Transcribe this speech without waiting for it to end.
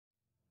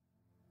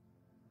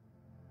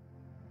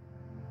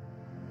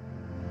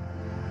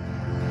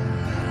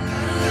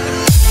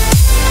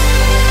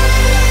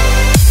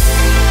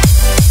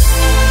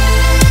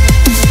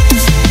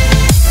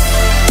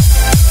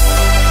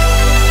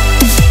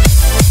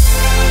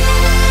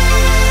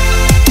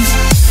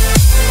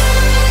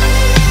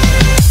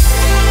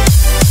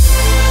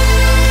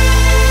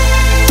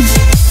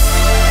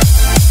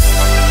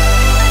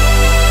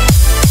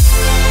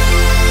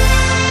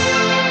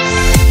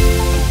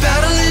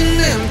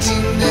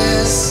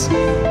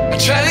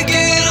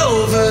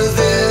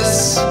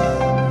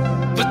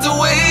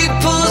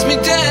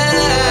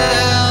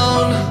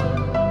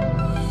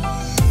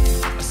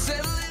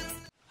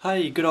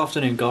Hey, good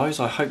afternoon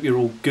guys, I hope you're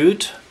all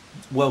good.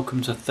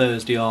 Welcome to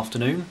Thursday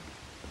afternoon.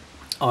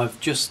 I've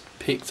just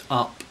picked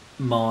up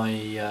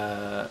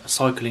my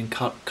cycling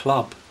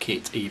club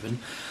kit even,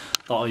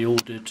 that I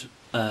ordered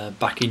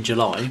back in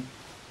July.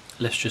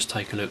 Let's just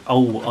take a look.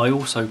 Oh,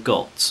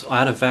 I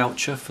had a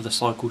voucher for the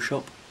cycle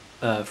shop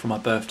for my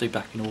birthday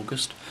back in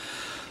August.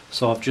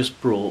 So I've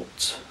just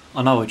brought,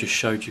 I know I just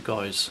showed you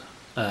guys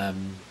the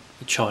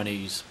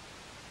Chinese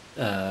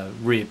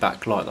rear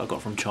back light that I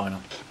got from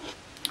China.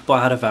 But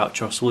I had a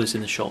voucher, I saw this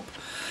in the shop,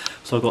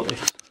 so I got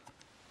this.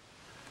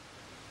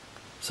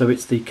 So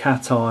it's the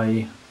Cat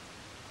Eye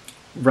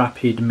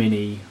Rapid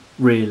Mini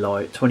rear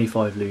light,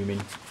 25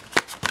 lumen.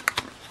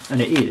 And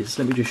it is,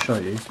 let me just show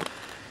you,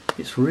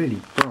 it's really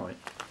bright,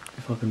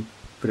 if I can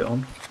put it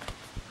on.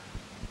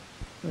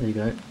 There you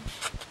go.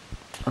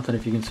 I don't know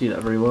if you can see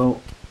that very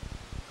well.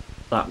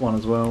 That one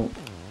as well.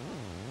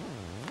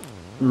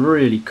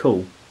 Really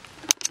cool.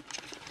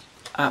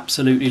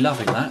 Absolutely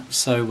loving that.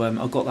 So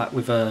I got that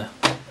with a,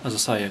 as I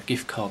say, a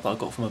gift card that I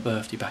got for my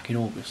birthday back in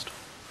August.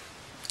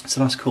 So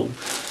that's cool.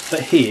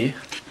 But here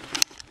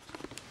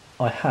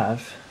I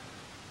have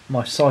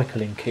my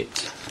cycling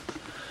kit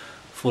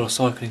for a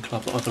cycling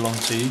club that I belong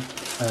to,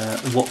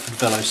 Watford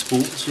Velo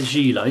Sports. The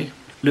gilet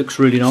looks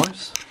really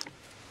nice.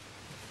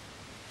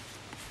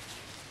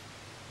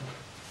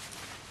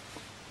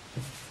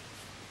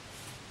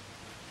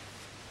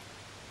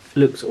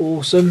 Looks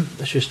awesome.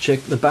 Let's just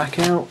check the back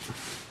out.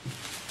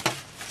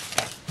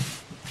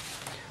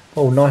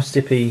 Oh, nice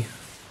zippy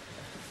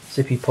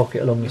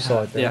pocket along the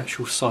side there. The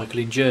actual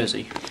cycling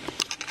jersey.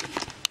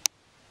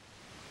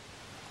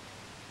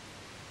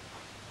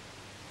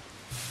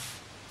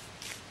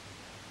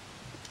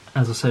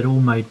 As I said, all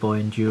made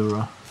by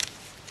Endura.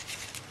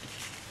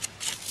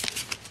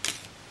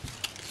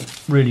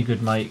 Really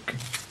good make.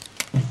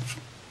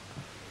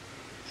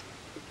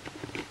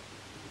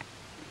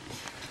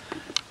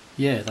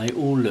 Yeah, they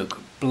all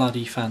look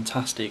bloody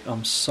fantastic.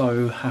 I'm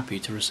so happy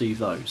to receive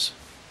those.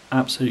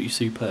 Absolutely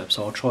superb,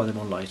 so I'll try them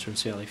on later and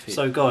see how they fit.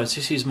 So guys,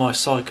 this is my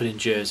cycling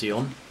jersey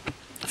on.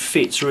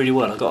 Fits really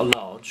well, I've got a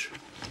large.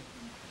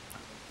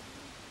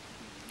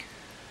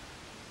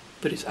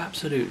 But it's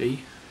absolutely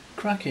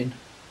cracking.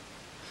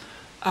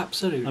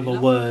 Absolutely. Oh my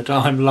word,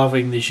 I'm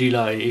loving the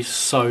gilet, it's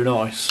so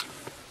nice.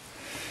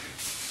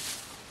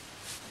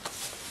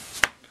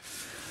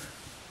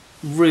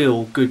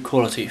 Real good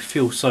quality, it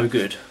feels so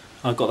good.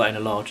 I got that in a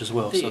large as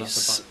well. This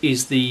so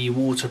is the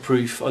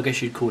waterproof, I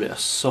guess you'd call it a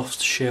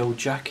soft shell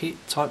jacket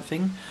type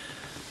thing.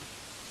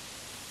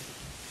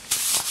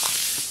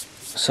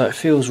 So it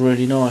feels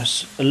really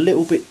nice. A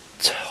little bit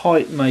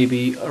tight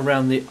maybe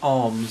around the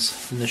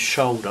arms and the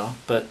shoulder,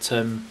 but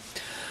I'm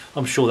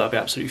sure that'll be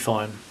absolutely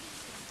fine.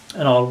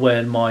 And I'll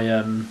wear my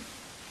arm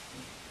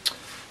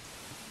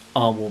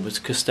warmers,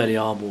 Castelli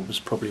arm warmers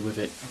probably with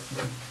it.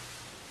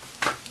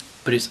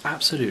 But it's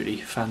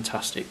absolutely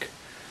fantastic.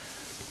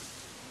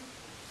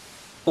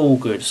 All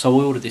good.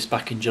 So I ordered this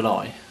back in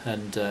July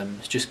and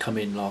it's just come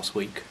in last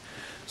week,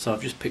 so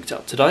I've just picked it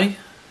up today.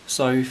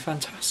 So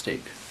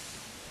fantastic.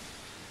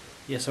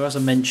 Yeah, so as I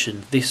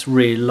mentioned, this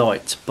rear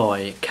light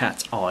by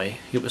Cat Eye,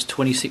 it was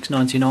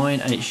 $26.99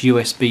 and it's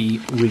USB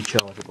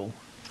rechargeable,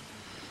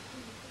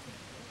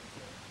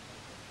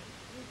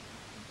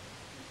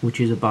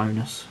 which is a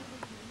bonus.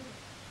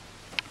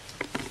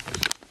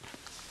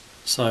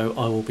 So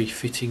I will be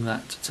fitting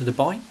that to the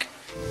bike.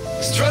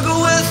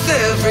 Struggle with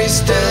every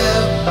step,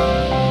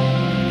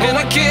 and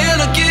I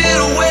cannot get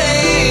away.